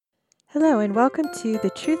Hello, and welcome to the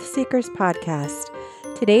Truth Seekers podcast.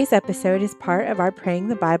 Today's episode is part of our Praying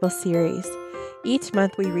the Bible series. Each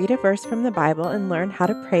month, we read a verse from the Bible and learn how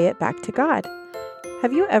to pray it back to God.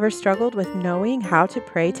 Have you ever struggled with knowing how to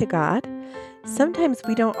pray to God? Sometimes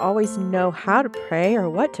we don't always know how to pray or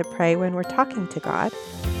what to pray when we're talking to God.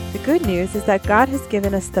 The good news is that God has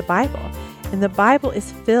given us the Bible, and the Bible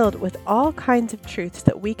is filled with all kinds of truths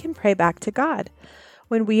that we can pray back to God.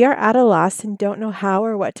 When we are at a loss and don't know how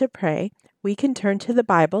or what to pray, we can turn to the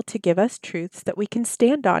Bible to give us truths that we can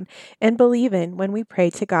stand on and believe in when we pray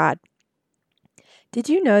to God. Did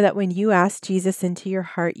you know that when you asked Jesus into your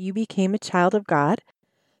heart, you became a child of God?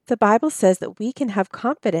 The Bible says that we can have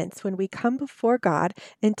confidence when we come before God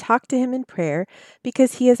and talk to Him in prayer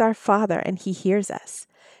because He is our Father and He hears us.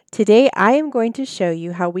 Today, I am going to show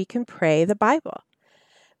you how we can pray the Bible.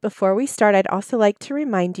 Before we start, I'd also like to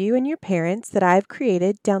remind you and your parents that I've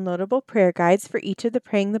created downloadable prayer guides for each of the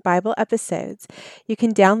Praying the Bible episodes. You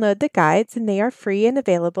can download the guides, and they are free and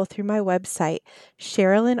available through my website,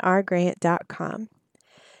 SherilynRGrant.com.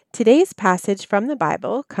 Today's passage from the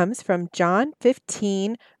Bible comes from John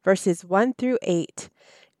 15, verses 1 through 8.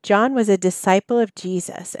 John was a disciple of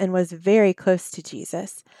Jesus and was very close to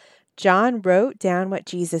Jesus. John wrote down what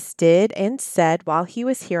Jesus did and said while he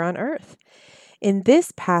was here on earth. In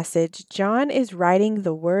this passage, John is writing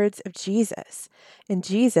the words of Jesus, and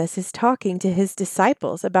Jesus is talking to his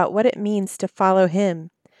disciples about what it means to follow him.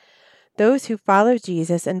 Those who follow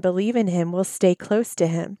Jesus and believe in him will stay close to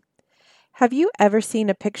him. Have you ever seen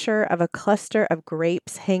a picture of a cluster of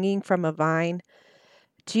grapes hanging from a vine?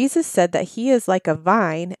 Jesus said that he is like a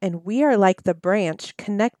vine, and we are like the branch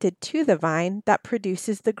connected to the vine that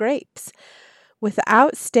produces the grapes.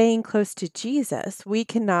 Without staying close to Jesus, we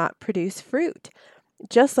cannot produce fruit.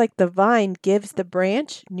 Just like the vine gives the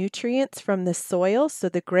branch nutrients from the soil so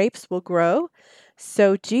the grapes will grow,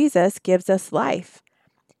 so Jesus gives us life.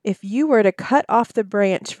 If you were to cut off the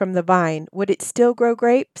branch from the vine, would it still grow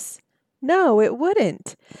grapes? No, it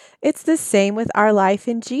wouldn't. It's the same with our life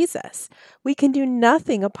in Jesus. We can do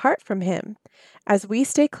nothing apart from Him. As we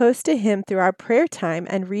stay close to Him through our prayer time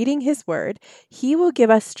and reading His Word, He will give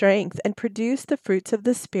us strength and produce the fruits of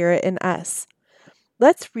the Spirit in us.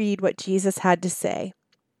 Let's read what Jesus had to say.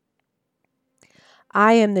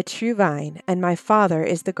 I am the true vine, and my Father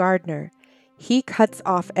is the gardener. He cuts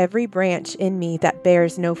off every branch in me that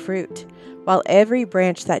bears no fruit, while every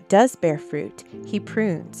branch that does bear fruit, He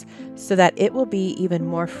prunes, so that it will be even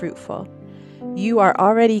more fruitful. You are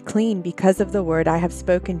already clean because of the word I have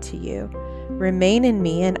spoken to you. Remain in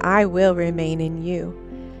me, and I will remain in you.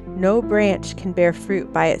 No branch can bear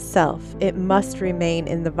fruit by itself. It must remain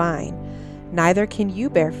in the vine. Neither can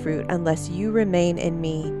you bear fruit unless you remain in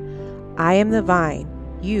me. I am the vine,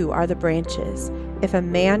 you are the branches. If a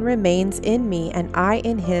man remains in me and I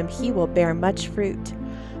in him, he will bear much fruit.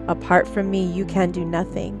 Apart from me, you can do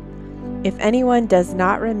nothing. If anyone does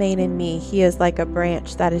not remain in me, he is like a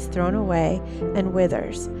branch that is thrown away and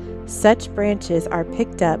withers. Such branches are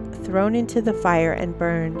picked up, thrown into the fire, and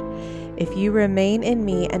burned. If you remain in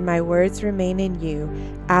me and my words remain in you,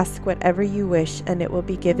 ask whatever you wish, and it will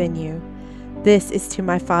be given you. This is to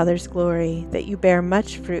my Father's glory, that you bear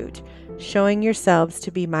much fruit, showing yourselves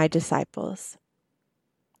to be my disciples.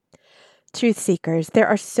 Truth seekers, there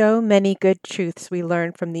are so many good truths we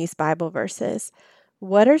learn from these Bible verses.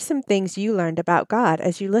 What are some things you learned about God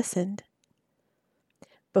as you listened?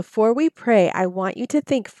 Before we pray, I want you to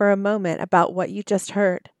think for a moment about what you just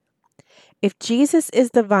heard. If Jesus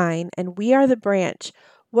is the vine and we are the branch,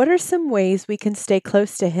 what are some ways we can stay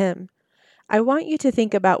close to Him? I want you to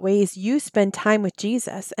think about ways you spend time with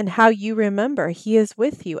Jesus and how you remember He is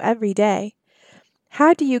with you every day.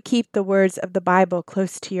 How do you keep the words of the Bible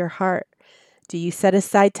close to your heart? Do you set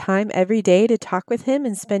aside time every day to talk with Him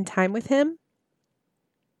and spend time with Him?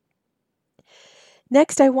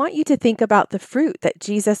 Next, I want you to think about the fruit that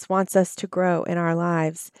Jesus wants us to grow in our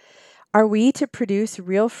lives. Are we to produce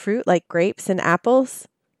real fruit like grapes and apples?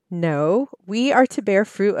 No, we are to bear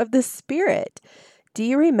fruit of the Spirit. Do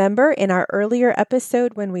you remember in our earlier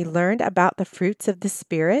episode when we learned about the fruits of the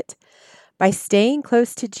Spirit? By staying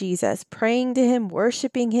close to Jesus, praying to Him,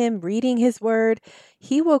 worshiping Him, reading His Word,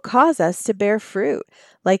 He will cause us to bear fruit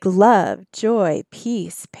like love, joy,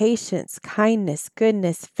 peace, patience, kindness,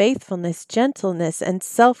 goodness, faithfulness, gentleness, and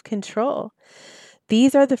self-control.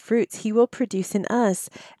 These are the fruits He will produce in us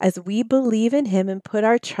as we believe in Him and put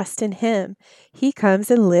our trust in Him. He comes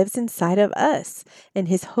and lives inside of us, and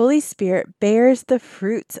His Holy Spirit bears the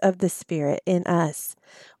fruits of the Spirit in us.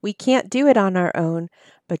 We can't do it on our own,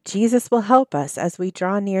 but Jesus will help us as we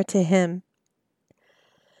draw near to Him.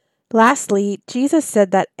 Lastly, Jesus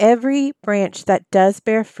said that every branch that does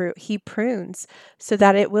bear fruit, he prunes so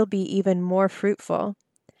that it will be even more fruitful.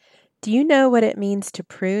 Do you know what it means to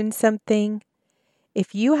prune something?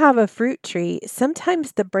 If you have a fruit tree,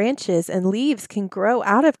 sometimes the branches and leaves can grow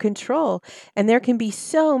out of control, and there can be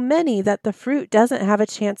so many that the fruit doesn't have a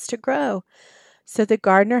chance to grow. So the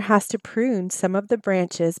gardener has to prune some of the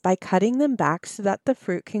branches by cutting them back so that the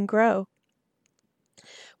fruit can grow.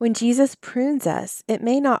 When Jesus prunes us, it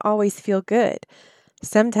may not always feel good.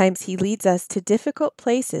 Sometimes he leads us to difficult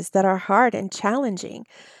places that are hard and challenging,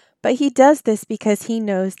 but he does this because he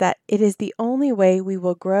knows that it is the only way we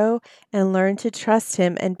will grow and learn to trust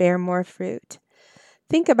him and bear more fruit.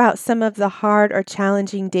 Think about some of the hard or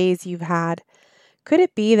challenging days you've had. Could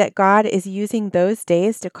it be that God is using those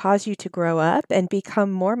days to cause you to grow up and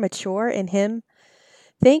become more mature in him?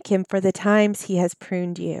 Thank him for the times he has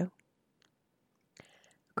pruned you.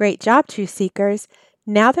 Great job, truth seekers.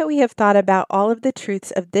 Now that we have thought about all of the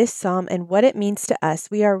truths of this psalm and what it means to us,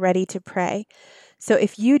 we are ready to pray. So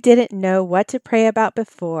if you didn't know what to pray about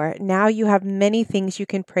before, now you have many things you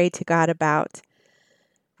can pray to God about.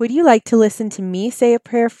 Would you like to listen to me say a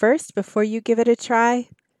prayer first before you give it a try?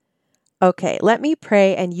 Okay, let me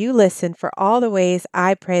pray and you listen for all the ways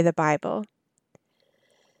I pray the Bible.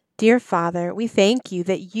 Dear Father, we thank you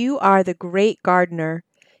that you are the great gardener.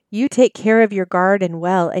 You take care of your garden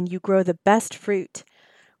well and you grow the best fruit.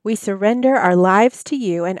 We surrender our lives to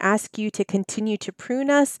you and ask you to continue to prune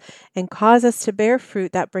us and cause us to bear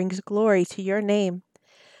fruit that brings glory to your name.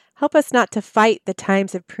 Help us not to fight the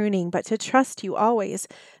times of pruning, but to trust you always,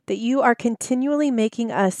 that you are continually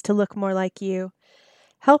making us to look more like you.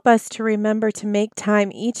 Help us to remember to make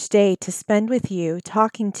time each day to spend with you,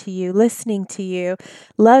 talking to you, listening to you,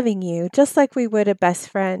 loving you, just like we would a best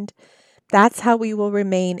friend. That's how we will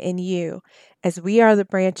remain in you, as we are the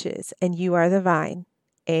branches and you are the vine.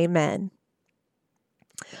 Amen.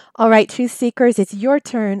 All right, truth seekers, it's your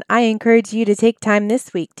turn. I encourage you to take time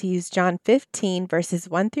this week to use John 15, verses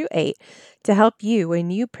 1 through 8 to help you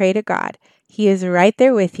when you pray to God. He is right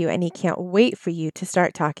there with you, and he can't wait for you to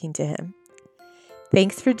start talking to him.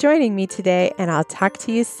 Thanks for joining me today, and I'll talk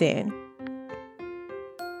to you soon.